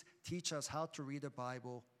 Please teach us how to read the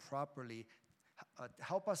Bible properly.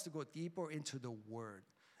 Help us to go deeper into the Word.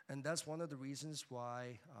 And that's one of the reasons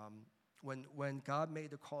why when God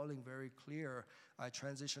made the calling very clear, I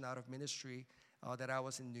transitioned out of ministry that I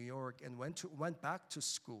was in New York and went back to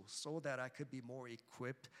school so that I could be more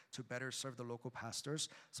equipped to better serve the local pastors.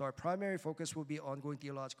 So our primary focus will be ongoing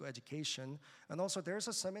theological education. And also there's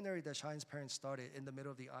a seminary that Shine's parents started in the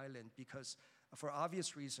middle of the island because for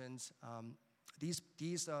obvious reasons,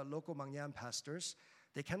 these local Mangyan pastors,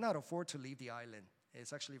 they cannot afford to leave the island.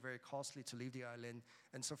 It's actually very costly to leave the island.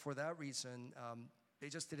 And so for that reason, they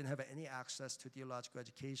just didn't have any access to theological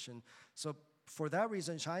education. So for that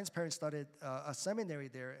reason, Shine's parents started a seminary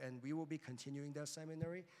there, and we will be continuing that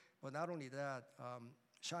seminary. But not only that,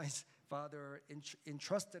 Shine's father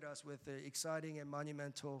entrusted us with the exciting and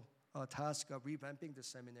monumental task of revamping the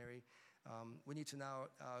seminary. We need to now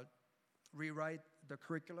rewrite the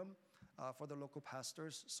curriculum for the local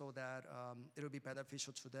pastors so that it'll be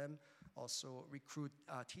beneficial to them. Also recruit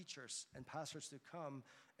teachers and pastors to come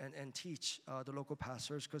and teach the local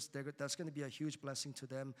pastors because that's going to be a huge blessing to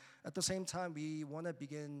them. At the same time, we want to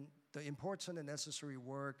begin the important and necessary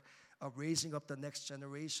work of raising up the next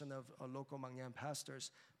generation of local Mangyan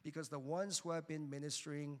pastors because the ones who have been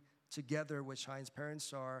ministering together with Shine's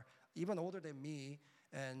parents are even older than me,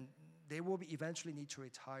 and they will eventually need to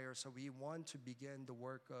retire. So we want to begin the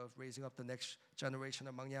work of raising up the next generation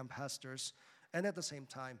of Mangyan pastors. And at the same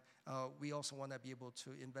time, we also want to be able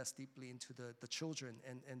to invest deeply into the children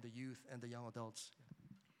and the youth and the young adults.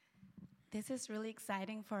 This is really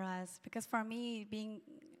exciting for us because for me, being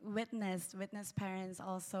witness parents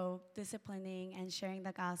also disciplining and sharing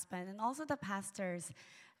the gospel, and also the pastors.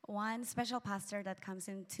 One special pastor that comes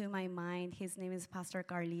into my mind, his name is Pastor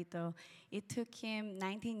Carlito. It took him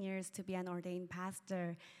 19 years to be an ordained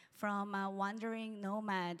pastor from a wandering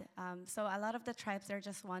nomad. So a lot of the tribes, they're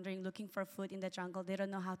just wandering, looking for food in the jungle. They don't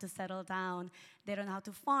know how to settle down. They don't know how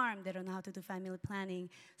to farm. They don't know how to do family planning.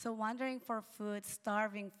 So wandering for food,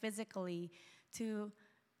 starving physically to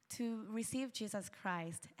receive Jesus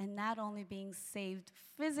Christ, and not only being saved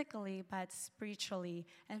physically, but spiritually.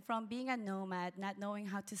 And from being a nomad, not knowing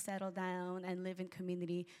how to settle down and live in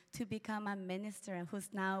community, to become a minister who's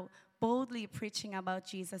now boldly preaching about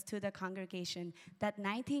Jesus to the congregation. That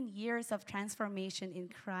 19 years of transformation in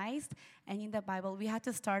Christ and in the Bible, we had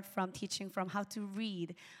to start from teaching from how to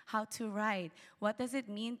read, how to write. What does it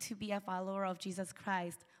mean to be a follower of Jesus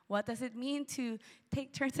Christ? What does it mean to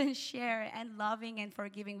take turns and share and loving and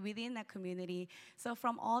forgiving within a community? So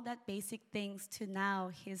from all that basic things to now,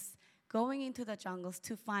 he's going into the jungles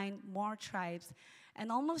to find more tribes.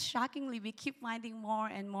 And almost shockingly, we keep finding more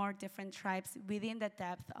and more different tribes within the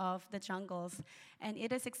depth of the jungles. And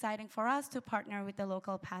it is exciting for us to partner with the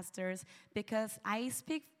local pastors because I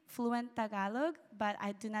speak fluent Tagalog, but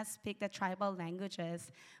I do not speak the tribal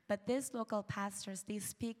languages. But these local pastors, they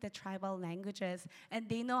speak the tribal languages, and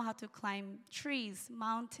they know how to climb trees,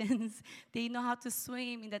 mountains. They know how to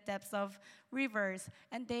swim in the depths of rivers,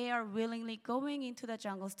 and they are willingly going into the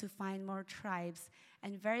jungles to find more tribes.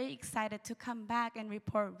 And very excited to come back and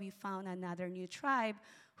report we found another new tribe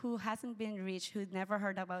who hasn't been reached, who never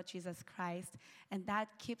heard about Jesus Christ, and that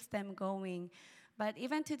keeps them going. But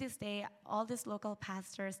even to this day, all these local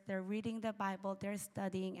pastors, they're reading the Bible, they're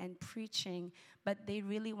studying and preaching, but they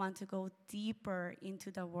really want to go deeper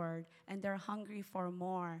into the Word, and they're hungry for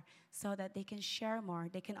more so that they can share more,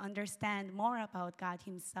 they can understand more about God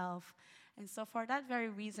Himself. And so for that very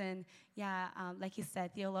reason, like he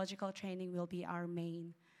said, theological training will be our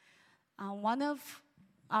main. One of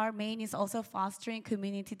our main is also fostering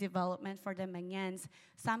community development for the Manyans.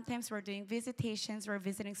 Sometimes we're doing visitations, we're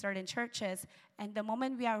visiting certain churches, and the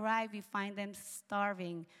moment we arrive, we find them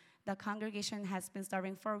starving. The congregation has been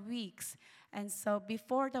starving for weeks. And so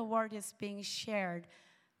before the word is being shared,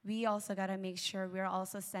 we also got to make sure we're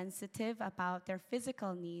also sensitive about their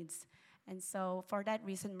physical needs. And so for that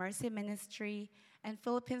reason, Mercy Ministry and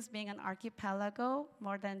Philippines being an archipelago,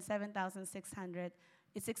 more than 7,600,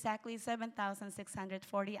 it's exactly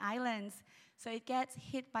 7,640 islands. So it gets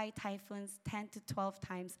hit by typhoons 10 to 12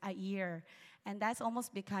 times a year. And that's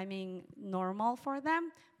almost becoming normal for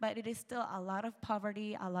them, but it is still a lot of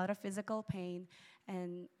poverty, a lot of physical pain.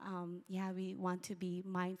 And we want to be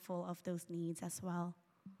mindful of those needs as well.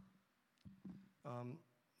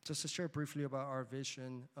 Just to share briefly about our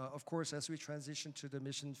vision, of course, as we transition to the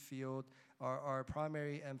mission field, our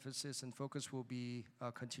primary emphasis and focus will be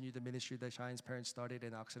continue the ministry that Shine's parents started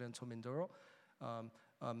in Occidental Mindoro.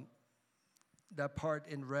 That part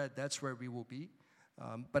in red, that's where we will be.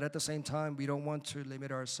 But at the same time, we don't want to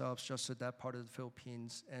limit ourselves just to that part of the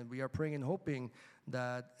Philippines. And we are praying and hoping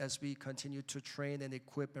that as we continue to train and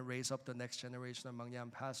equip and raise up the next generation of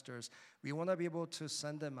Mangyan pastors, we want to be able to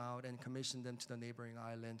send them out and commission them to the neighboring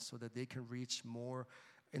islands so that they can reach more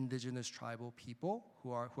indigenous tribal people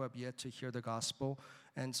who have yet to hear the gospel.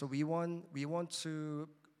 And so we want to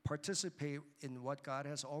participate in what God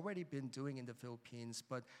has already been doing in the Philippines,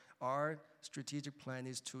 but our strategic plan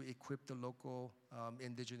is to equip the local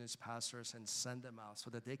indigenous pastors and send them out so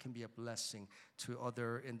that they can be a blessing to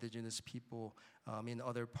other indigenous people in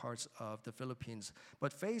other parts of the Philippines.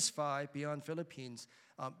 But phase 5, beyond Philippines,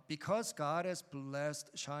 because God has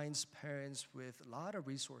blessed Shine's parents with a lot of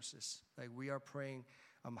resources, like we are praying,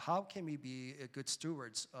 how can we be good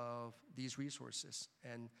stewards of these resources?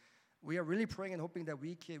 And we are really praying and hoping that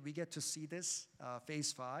we get to see this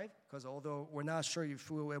phase 5, because although we're not sure if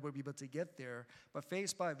we will ever be able to get there, but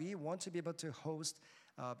phase 5, we want to be able to host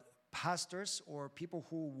pastors or people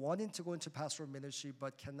who wanting to go into pastoral ministry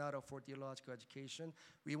but cannot afford theological education.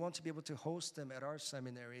 We want to be able to host them at our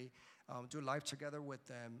seminary, do life together with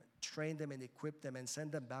them, train them and equip them, and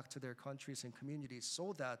send them back to their countries and communities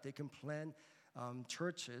so that they can plan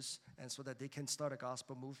churches and so that they can start a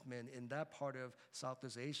gospel movement in that part of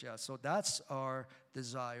Southeast Asia. So that's our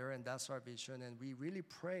desire and that's our vision, and we really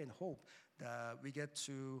pray and hope that we get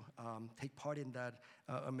to take part in that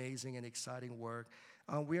amazing and exciting work.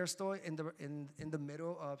 We are still in the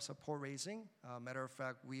middle of support raising. Matter of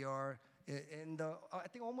fact, we are I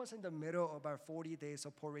think almost in the middle of our 40-day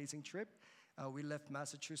support raising trip. We left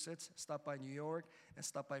Massachusetts, stopped by New York, and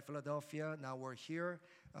stopped by Philadelphia. Now we're here.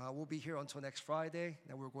 We'll be here until next Friday.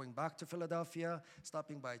 Then we're going back to Philadelphia,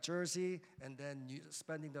 stopping by Jersey, and then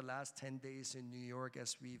spending the last 10 days in New York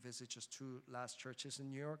as we visit just 2 last churches in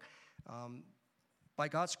New York. By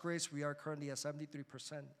God's grace, we are currently at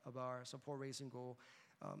 73% of our support raising goal.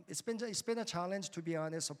 It's been a challenge, to be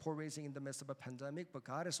honest, support raising in the midst of a pandemic, but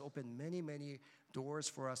God has opened many, many doors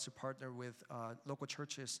for us to partner with local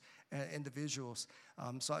churches and individuals.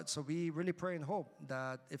 So we really pray and hope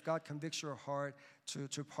that if God convicts your heart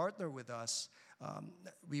to partner with us,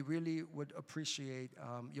 we really would appreciate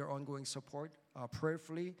your ongoing support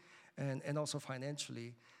prayerfully and also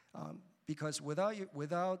financially. Because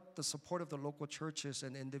without the support of the local churches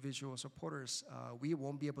and individual supporters, we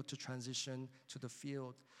won't be able to transition to the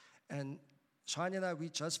field. And Shine and I, we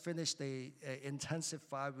just finished a intensive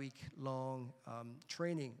 5-week-long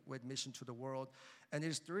training with Mission to the World. And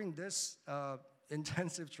it's during this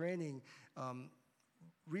intensive training,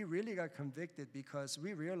 we really got convicted because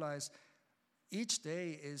we realized each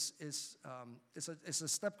day is a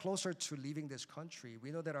step closer to leaving this country.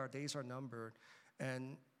 We know that our days are numbered,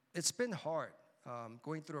 and it's been hard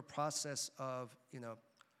going through a process of,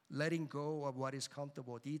 letting go of what is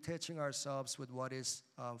comfortable, detaching ourselves with what is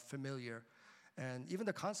familiar. And even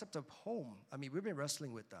the concept of home, we've been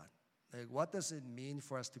wrestling with that. Like, what does it mean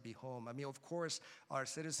for us to be home? Of course, our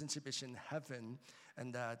citizenship is in heaven,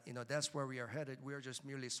 and that, that's where we are headed. We are just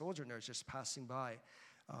merely sojourners, just passing by.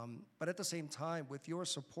 But at the same time, with your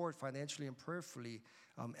support financially and prayerfully,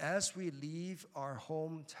 as we leave our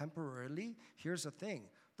home temporarily, here's the thing.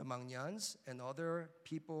 The Mangyans and other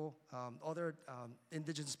people,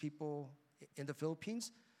 indigenous people in the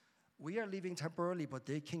Philippines, we are leaving temporarily, but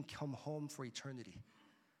they can come home for eternity.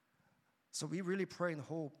 So we really pray and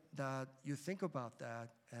hope that you think about that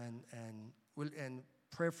and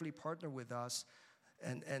prayerfully partner with us.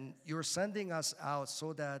 And you're sending us out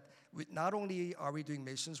so that not only are we doing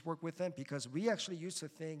missions work with them, because we actually used to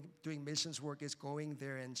think doing missions work is going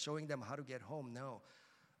there and showing them how to get home. No.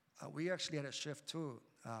 We actually had a shift too.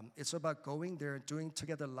 It's about going there and doing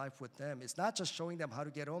together life with them. It's not just showing them how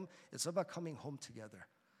to get home. It's about coming home together.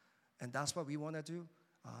 And that's what we want to do.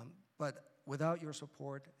 But without your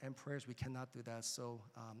support and prayers, we cannot do that. So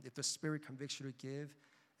if the Spirit convicts you to give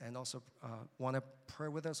and also want to pray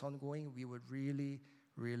with us ongoing, we would really,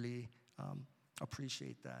 really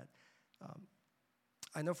appreciate that.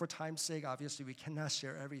 I know for time's sake, obviously, we cannot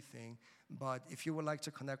share everything. But if you would like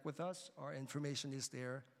to connect with us, our information is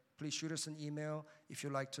there. Please shoot us an email if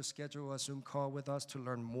you'd like to schedule a Zoom call with us to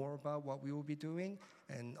learn more about what we will be doing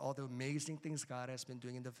and all the amazing things God has been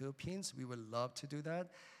doing in the Philippines. We would love to do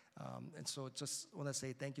that. And so just want to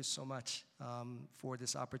say thank you so much for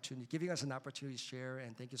this opportunity, giving us an opportunity to share,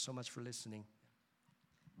 and thank you so much for listening.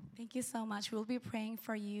 Thank you so much. We'll be praying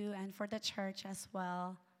for you and for the church as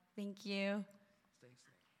well. Thank you.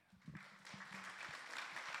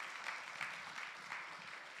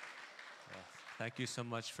 Thank you so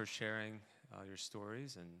much for sharing your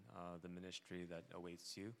stories and the ministry that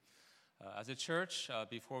awaits you. As a church,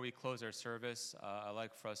 before we close our service, I'd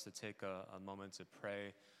like for us to take a moment to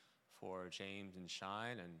pray for James and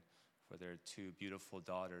Shine and for their two beautiful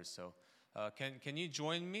daughters. So can you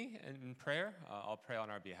join me in prayer? I'll pray on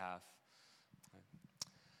our behalf.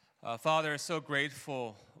 Father, so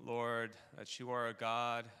grateful, Lord, that you are a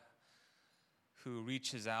God who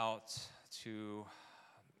reaches out to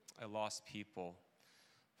a lost people.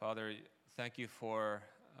 Father, thank you for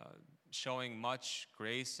showing much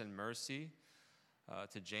grace and mercy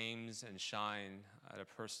to James and Shine at a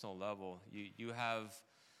personal level. You have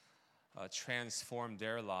transformed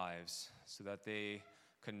their lives so that they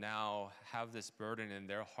can now have this burden in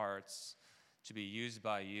their hearts to be used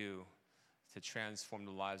by you to transform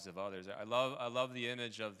the lives of others. I love the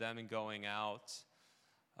image of them going out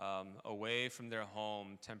away from their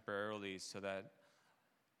home temporarily so that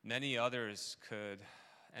many others could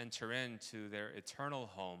enter into their eternal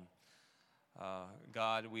home.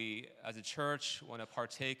 God, we as a church want to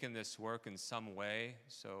partake in this work in some way.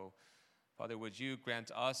 So, Father, would you grant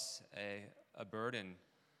us a burden?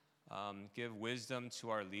 Give wisdom to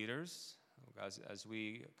our leaders as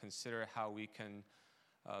we consider how we can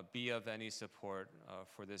be of any support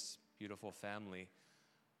for this beautiful family.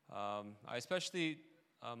 I especially,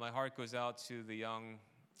 my heart goes out to the young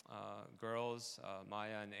girls,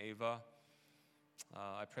 Maya and Ava.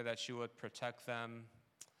 I pray that you would protect them,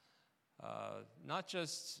 not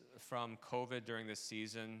just from COVID during this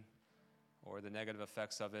season or the negative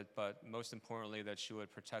effects of it, but most importantly, that you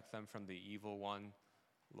would protect them from the evil one,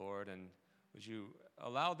 Lord. And would you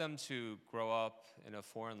allow them to grow up in a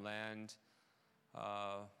foreign land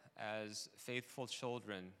as faithful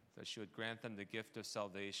children, that you would grant them the gift of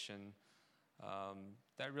salvation.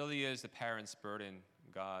 That really is the parents' burden,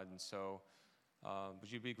 God. And so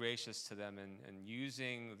would you be gracious to them in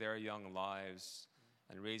using their young lives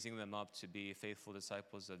and raising them up to be faithful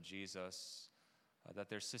disciples of Jesus, that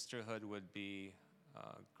their sisterhood would be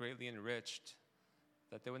greatly enriched,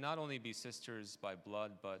 that they would not only be sisters by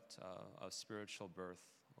blood, but of spiritual birth,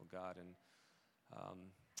 oh God, and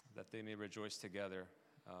that they may rejoice together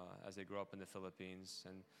as they grow up in the Philippines.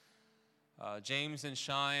 And James and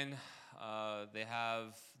Shine, they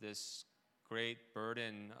have this great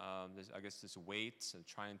burden, this weight of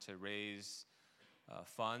trying to raise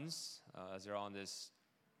funds as they're on this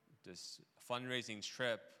fundraising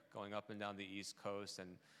trip going up and down the East Coast. And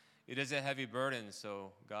it is a heavy burden,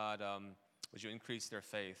 so God, would you increase their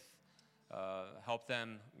faith? Help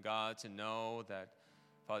them, God, to know that,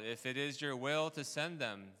 Father, if it is your will to send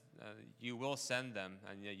them, you will send them,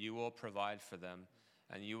 and you will provide for them,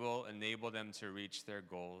 and you will enable them to reach their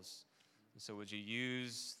goals. So would you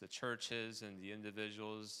use the churches and the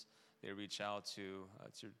individuals they reach out to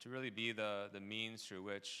really be the means through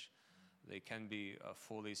which they can be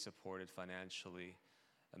fully supported financially,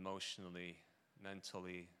 emotionally,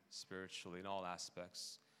 mentally, spiritually, in all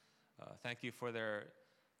aspects. Thank you for their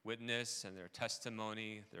witness and their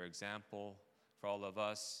testimony, their example. For all of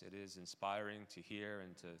us, it is inspiring to hear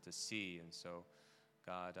and to see. And so,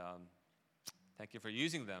 God, thank you for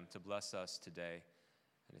using them to bless us today.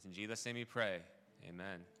 And it's in Jesus' name we pray.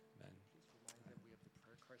 Amen. Amen.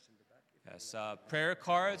 Yes, prayer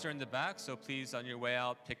cards are in the back, so please, on your way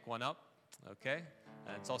out, pick one up. Okay?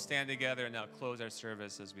 And so I'll stand together and now close our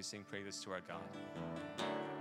service as we sing praises to our God.